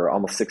over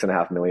almost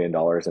 $6.5 million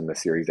in the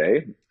Series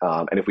A.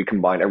 And if we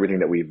combine everything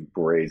that we've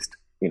raised,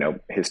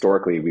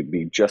 historically, we'd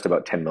be just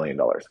about $10 million.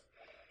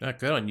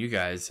 Good on you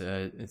guys.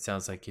 It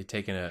sounds like you're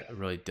taking a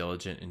really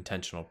diligent,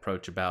 intentional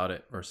approach about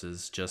it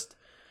versus just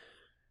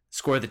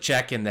score the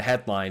check in the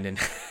headline and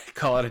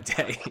call it a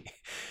day.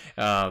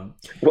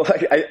 Well,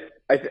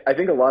 I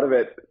think a lot of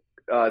it,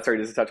 sorry,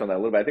 just to touch on that a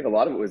little bit. I think a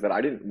lot of it was that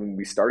when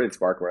I started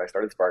Spark,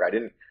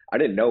 I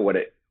didn't know what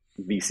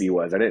VC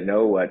was. I didn't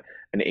know what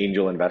an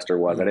angel investor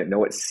was. I didn't know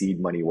what seed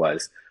money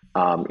was.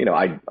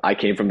 I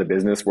came from the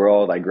business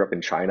world. I grew up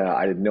in China.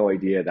 I had no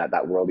idea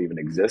that world even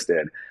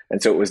existed.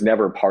 And so it was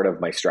never part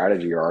of my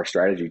strategy or our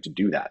strategy to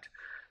do that.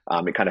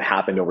 It kind of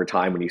happened over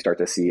time when you start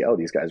to see, oh,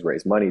 these guys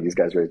raise money.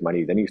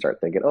 Then you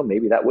start thinking, oh,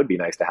 maybe that would be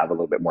nice to have a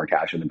little bit more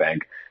cash in the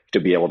bank to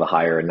be able to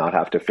hire and not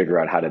have to figure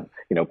out how to,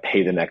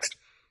 pay the next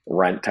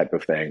rent type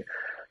of thing.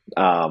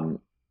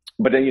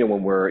 But then,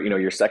 when we're,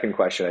 your second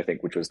question, I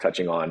think, which was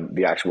touching on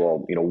the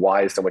actual,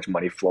 why is so much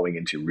money flowing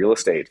into real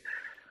estate?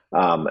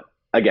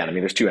 Again,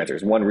 there's 2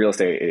 answers. One, real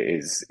estate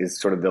is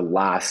sort of the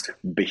last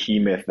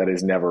behemoth that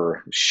has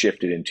never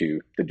shifted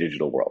into the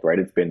digital world, right?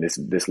 It's been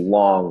this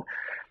long,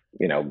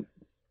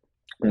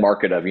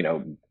 market of,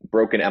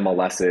 broken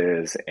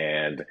MLSs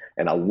and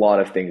a lot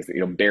of things,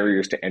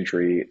 barriers to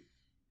entry,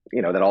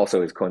 that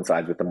also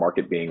coincides with the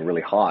market being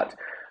really hot.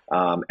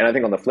 And I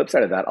think on the flip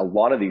side of that, a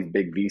lot of these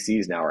big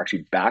VCs now are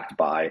actually backed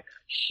by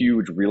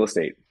huge real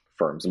estate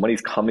firms. The money's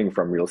coming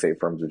from real estate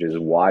firms, which is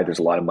why there's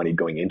a lot of money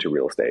going into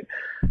real estate.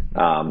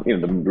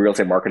 The real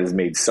estate market has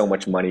made so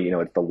much money.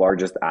 It's the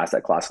largest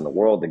asset class in the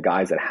world. The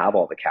guys that have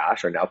all the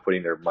cash are now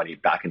putting their money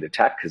back into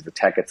tech because the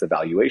tech gets the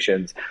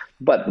valuations,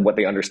 but what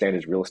they understand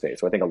is real estate.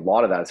 So I think a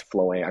lot of that is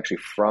flowing actually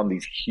from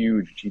these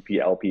huge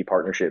GP-LP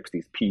partnerships,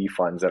 these PE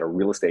funds that are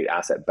real estate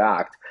asset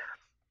backed,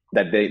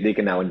 that they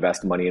can now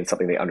invest money in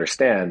something they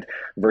understand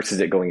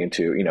versus it going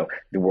into,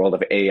 the world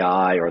of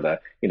AI or the,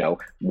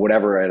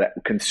 whatever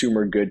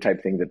consumer good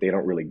type thing that they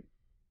don't really,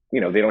 they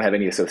don't have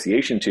any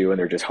association to, and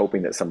they're just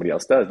hoping that somebody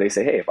else does. They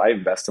say, hey, if I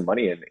invest some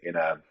money in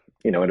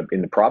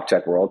the prop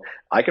tech world,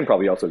 I can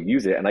probably also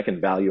use it and I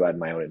can value add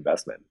my own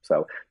investment.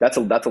 So that's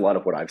a lot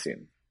of what I've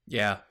seen.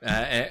 Yeah.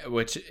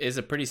 Which is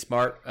a pretty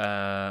smart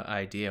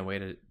idea and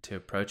way to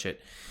approach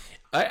it.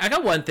 I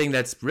got one thing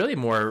that's really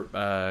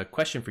more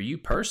question for you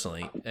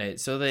personally.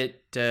 So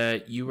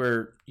that you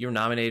were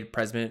nominated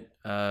president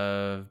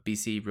of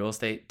BC Real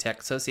Estate Tech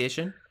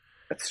Association.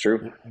 That's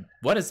true.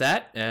 What is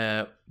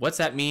that? What's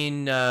that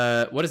mean?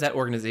 What does that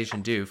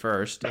organization do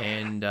first,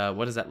 and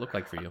what does that look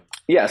like for you?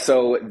 Yeah,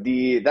 so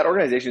that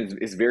organization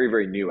is very,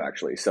 very new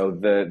actually. So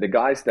the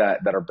guys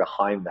that are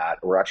behind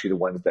that were actually the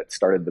ones that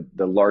started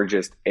the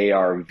largest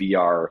AR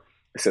VR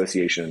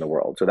association in the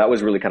world. So that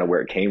was really kind of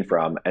where it came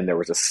from. And there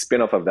was a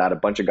spin-off of that. A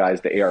bunch of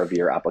guys, the AR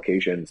VR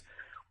applications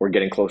were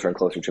getting closer and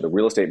closer to the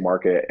real estate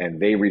market. And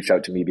they reached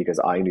out to me because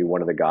I knew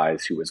one of the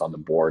guys who was on the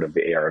board of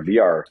the AR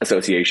VR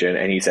association.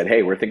 And he said,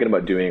 hey, we're thinking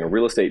about doing a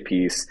real estate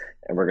piece,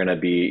 and we're going to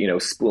be,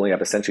 spooling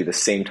up essentially the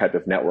same type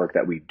of network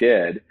that we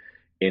did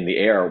in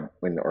the AR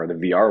or the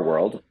VR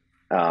world.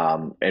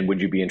 And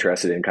would you be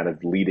interested in kind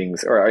of leading,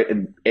 or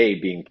A,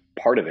 being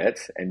part of it,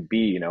 and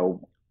B,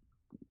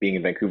 being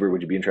in Vancouver,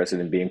 would you be interested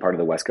in being part of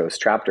the West Coast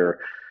chapter?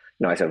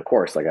 I said, of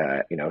course, like,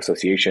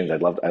 associations,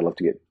 I'd love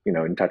to get,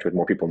 in touch with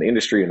more people in the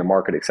industry, in the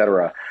market, et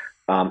cetera.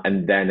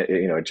 And then,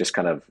 it just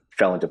kind of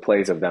fell into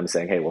place of them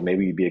saying, hey, well,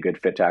 maybe you'd be a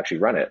good fit to actually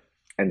run it.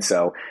 And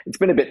so it's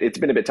been a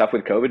bit tough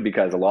with COVID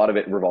because a lot of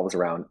it revolves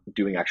around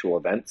doing actual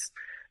events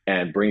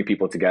and bringing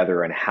people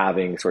together and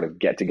having sort of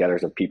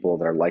get-togethers of people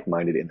that are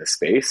like-minded in the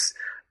space.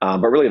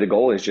 But really the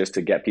goal is just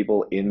to get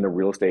people in the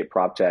real estate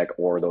prop tech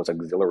or those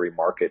auxiliary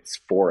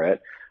markets for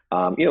it,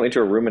 into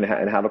a room and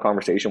have a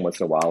conversation once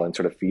in a while and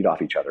sort of feed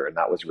off each other. And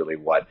that was really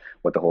what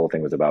the whole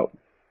thing was about.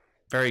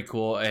 Very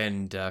cool.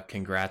 And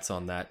congrats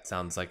on that.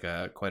 Sounds like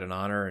quite an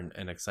honor and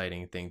an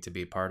exciting thing to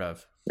be part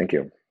of. Thank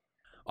you.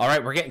 All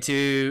right, we're getting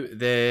to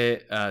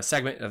the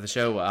segment of the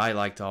show what I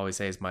like to always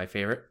say is my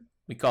favorite.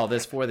 We call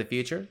this For the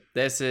Future.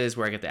 This is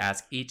where I get to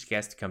ask each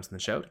guest who comes on the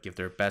show to give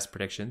their best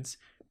predictions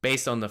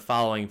based on the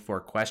following 4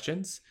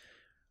 questions.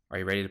 Are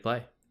you ready to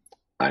play?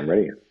 I'm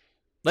ready.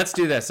 Let's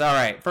do this. All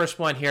right, first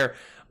one here.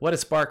 What does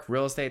Spark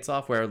real estate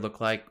software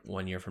look like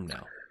 1 year from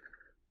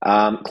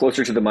now?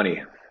 Closer to the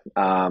money.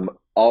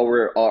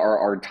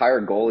 Our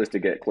entire goal is to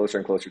get closer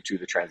and closer to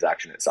the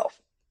transaction itself.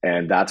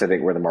 And that's, I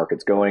think, where the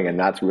market's going. And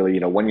that's really,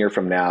 1 year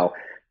from now,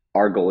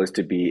 our goal is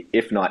to be,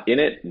 if not in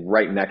it,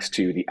 right next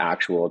to the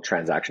actual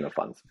transaction of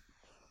funds.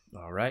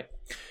 All right.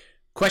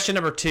 Question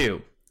number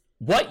 2.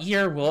 What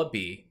year will it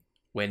be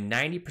when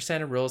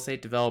 90% of real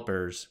estate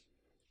developers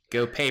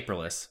go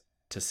paperless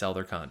to sell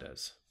their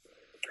condos?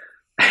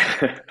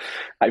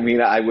 I mean,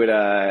 I would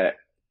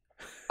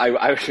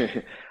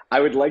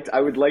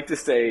like to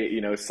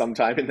say,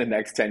 sometime in the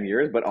next 10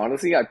 years, but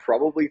honestly, I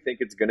probably think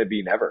it's going to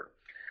be never.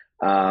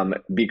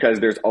 Because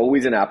there's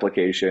always an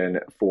application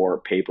for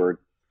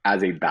paper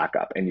as a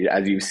backup. And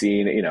as you've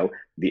seen,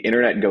 the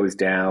internet goes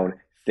down,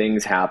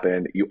 things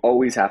happen. You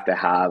always have to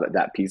have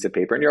that piece of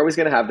paper, and you're always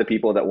going to have the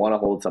people that want to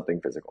hold something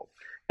physical.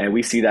 And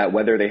we see that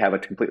whether they have a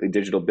completely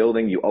digital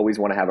building, you always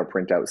want to have a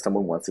printout.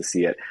 Someone wants to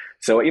see it.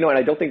 So, and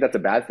I don't think that's a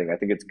bad thing. I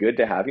think it's good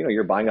to have,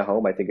 you're buying a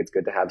home. I think it's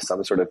good to have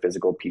some sort of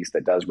physical piece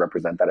that does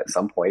represent that at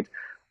some point.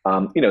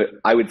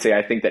 I would say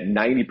I think that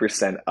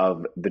 90%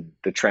 of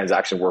the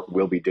transaction work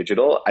will be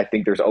digital. I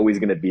think there's always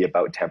going to be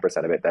about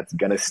 10% of it that's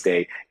going to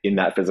stay in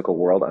that physical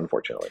world,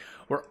 unfortunately.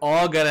 We're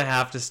all going to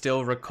have to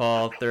still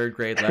recall 3rd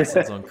grade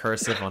lessons on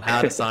cursive on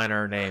how to sign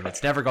our name.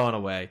 It's never going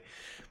away.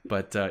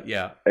 But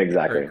yeah,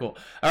 exactly. Very cool.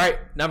 All right,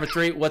 number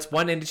 3. What's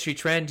one industry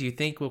trend you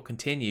think will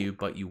continue,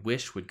 but you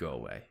wish would go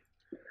away?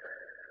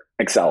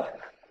 Excel.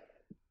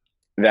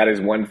 That is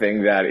one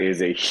thing that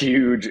is a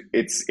huge,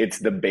 it's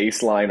the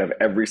baseline of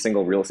every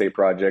single real estate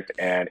project,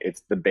 and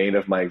it's the bane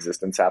of my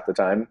existence half the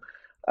time,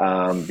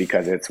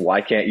 because it's,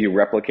 why can't you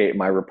replicate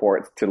my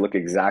reports to look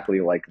exactly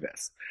like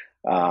this?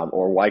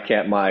 Or why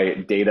can't my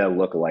data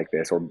look like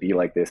this or be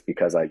like this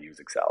because I use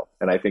Excel?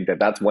 And I think that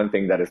that's one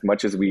thing that, as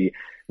much as we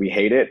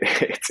hate it,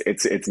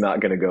 it's not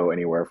going to go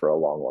anywhere for a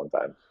long, long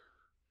time.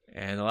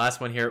 And the last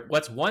one here,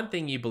 what's one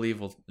thing you believe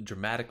will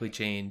dramatically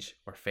change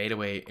or fade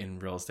away in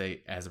real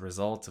estate as a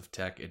result of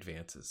tech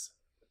advances?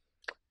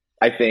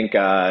 I think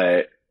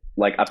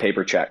like a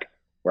paper check,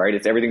 right?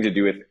 It's everything to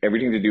do with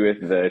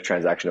the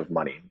transaction of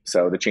money.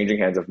 So the changing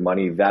hands of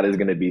money, that is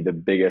going to be the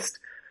biggest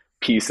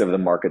piece of the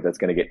market that's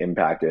going to get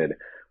impacted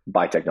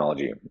by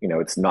technology.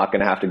 It's not going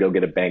to have to go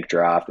get a bank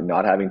draft and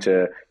not having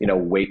to,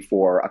 wait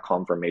for a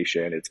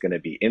confirmation. It's going to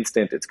be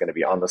instant. It's going to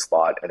be on the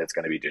spot, and it's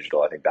going to be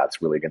digital. I think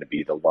that's really going to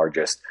be the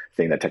largest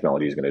thing that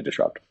technology is going to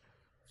disrupt.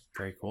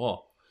 Very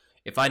cool.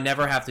 If I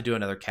never have to do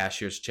another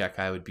cashier's check,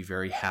 I would be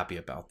very happy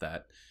about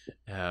that.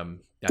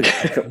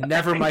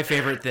 Never my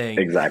favorite thing.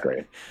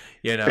 Exactly.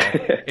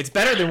 It's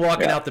better than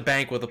walking out the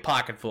bank with a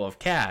pocket full of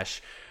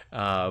cash,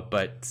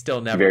 but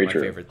still never very my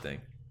true. favorite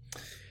thing.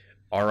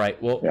 All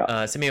right.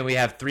 Well, Simeon, we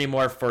have 3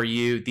 more for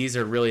you. These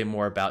are really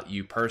more about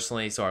you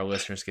personally, so our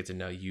listeners get to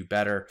know you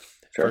better.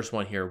 Sure. First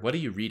one here. What are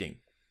you reading?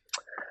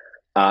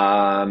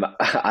 I'm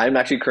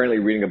actually currently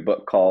reading a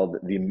book called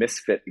The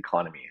Misfit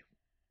Economy,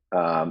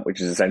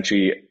 which is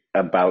essentially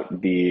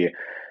about the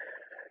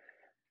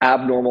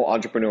abnormal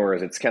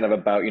entrepreneurs. It's kind of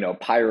about,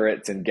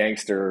 pirates and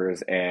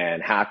gangsters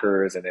and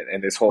hackers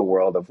and this whole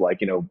world of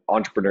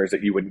entrepreneurs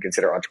that you wouldn't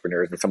consider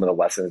entrepreneurs, and some of the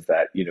lessons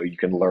that, you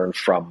can learn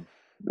from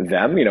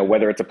them,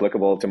 whether it's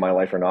applicable to my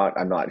life or not,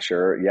 I'm not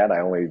sure yet. I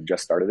only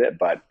just started it,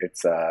 but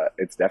it's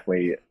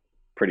definitely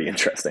pretty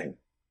interesting.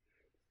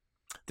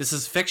 This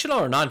is fictional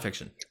or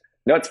nonfiction?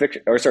 No, it's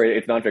fiction. Or sorry,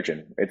 it's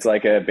nonfiction. It's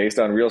like based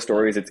on real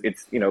stories.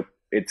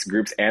 It's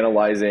groups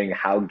analyzing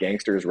how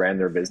gangsters ran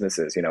their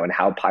businesses, and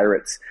how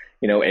pirates,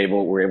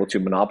 were able to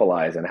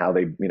monopolize, and how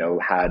they,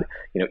 had,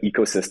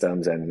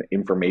 ecosystems and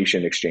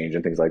information exchange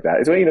and things like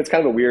that. So, it's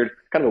kind of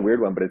a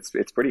weird one, but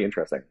it's pretty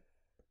interesting.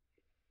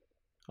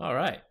 All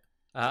right.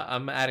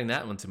 I'm adding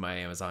that one to my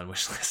Amazon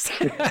wish list.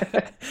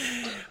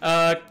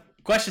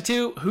 Question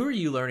 2, who are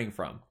you learning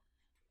from?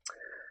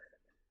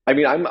 I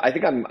mean, I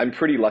think I'm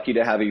pretty lucky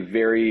to have a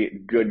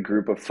very good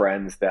group of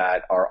friends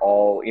that are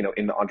all,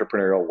 in the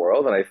entrepreneurial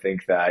world. And I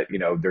think that,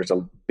 there's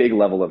a big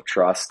level of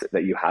trust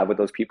that you have with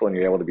those people, and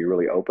you're able to be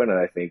really open. And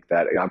I think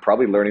that I'm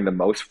probably learning the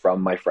most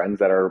from my friends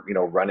that are,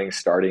 running,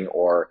 starting,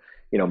 or,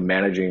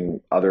 managing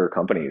other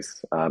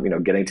companies,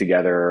 getting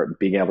together,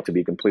 being able to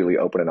be completely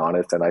open and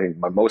honest. And I think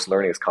my most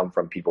learning has come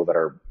from people that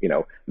are,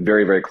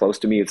 very, very close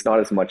to me. It's not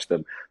as much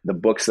the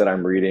books that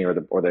I'm reading or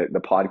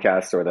the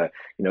podcasts or the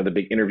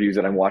big interviews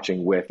that I'm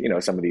watching with,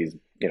 some of these,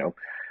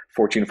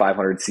 Fortune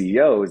 500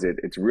 CEOs.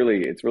 It's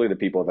really the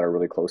people that are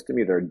really close to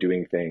me that are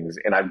doing things.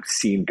 And I've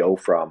seen go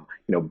from,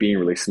 being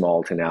really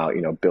small to now,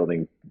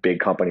 building big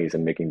companies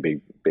and making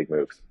big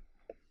moves.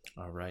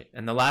 All right.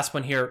 And the last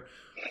one here,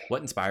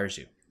 what inspires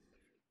you?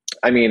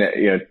 I mean,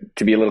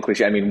 to be a little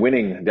cliche, I mean,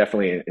 winning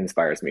definitely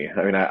inspires me.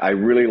 I mean, I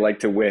really like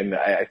to win.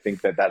 I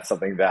think that that's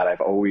something that I've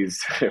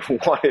always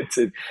wanted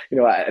to,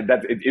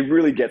 it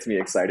really gets me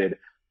excited.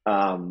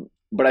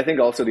 But I think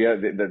also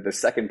the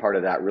second part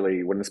of that,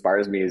 really what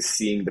inspires me is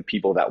seeing the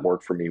people that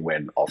work for me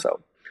win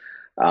also.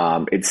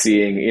 It's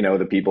seeing,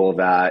 the people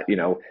that,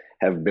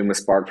 have been with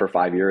Spark for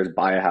 5 years,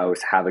 buy a house,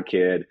 have a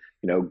kid,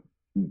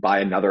 buy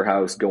another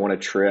house, go on a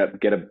trip,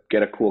 get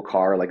a cool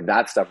car. Like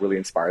that stuff really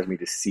inspires me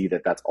to see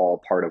that that's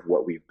all part of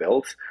what we've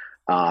built.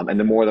 And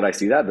the more that I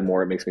see that, the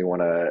more it makes me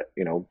want to,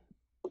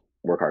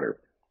 work harder.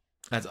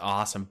 That's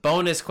awesome.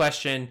 Bonus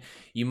question.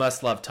 You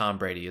must love Tom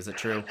Brady. Is it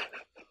true?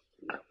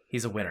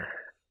 He's a winner.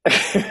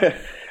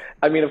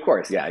 I mean, of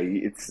course, yeah.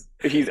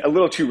 He's a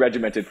little too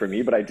regimented for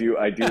me, but I do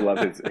love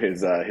his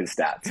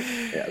stats.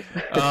 Yes.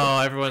 Oh,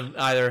 everyone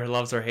either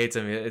loves or hates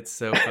him. It's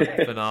so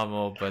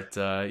phenomenal. But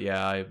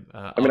yeah,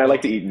 I mean, I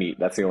like to eat meat.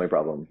 That's the only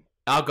problem.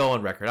 I'll go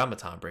on record. I'm a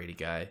Tom Brady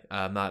guy.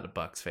 I'm not a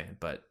Bucs fan,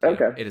 but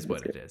okay, it is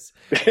what it is.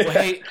 Well,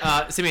 hey,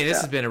 Simeon,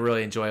 this has been a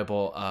really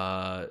enjoyable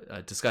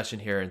discussion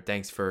here, and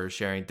thanks for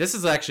sharing. This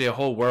is actually a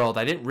whole world.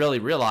 I didn't really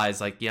realize,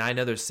 I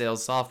know there's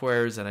sales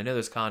softwares and I know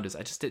there's condos.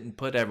 I just didn't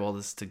put all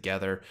this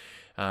together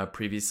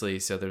previously,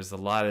 so there's a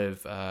lot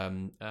of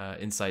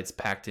insights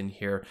packed in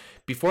here.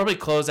 Before we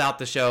close out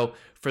the show,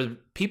 for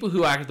people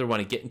who either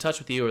want to get in touch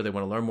with you or they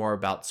want to learn more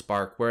about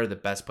Spark, where are the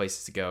best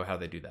places to go? How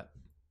do they do that?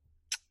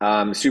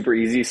 Super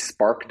easy,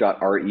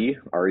 spark.re.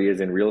 RE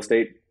is in real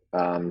estate.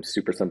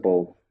 Super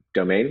simple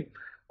domain.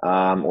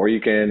 Or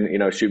you can,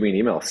 shoot me an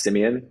email,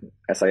 Simeon,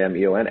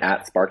 Simeon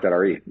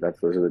 @spark.re.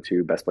 Those are the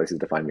two best places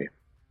to find me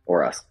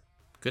or us.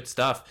 Good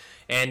stuff.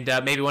 And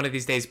maybe one of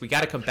these days we got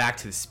to come back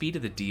to the speed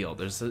of the deal.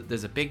 There's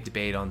a big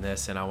debate on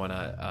this, and I want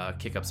to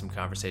kick up some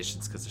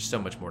conversations because there's so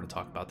much more to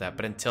talk about that.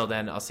 But until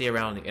then, I'll see you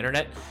around on the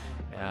internet.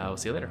 We'll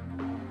see you later.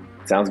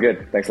 Sounds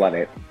good. Thanks a lot,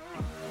 Nate.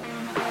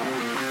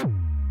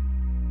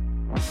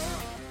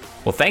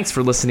 Well, thanks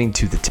for listening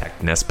to the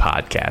TechNest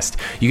podcast.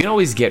 You can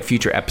always get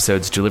future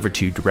episodes delivered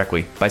to you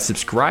directly by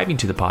subscribing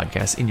to the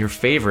podcast in your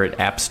favorite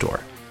app store.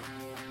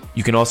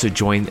 You can also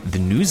join the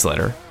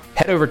newsletter.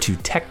 Head over to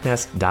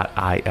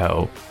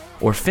technest.io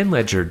or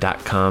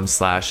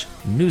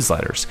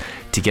finledger.com/newsletters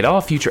to get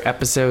all future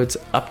episodes,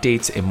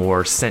 updates, and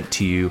more sent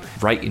to you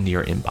right into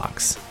your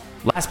inbox.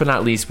 Last but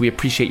not least, we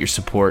appreciate your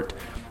support.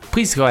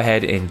 Please go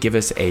ahead and give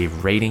us a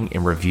rating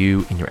and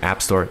review in your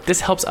app store.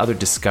 This helps others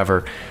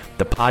discover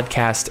the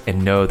podcast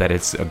and know that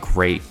it's a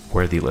great,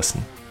 worthy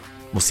listen.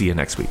 We'll see you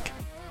next week.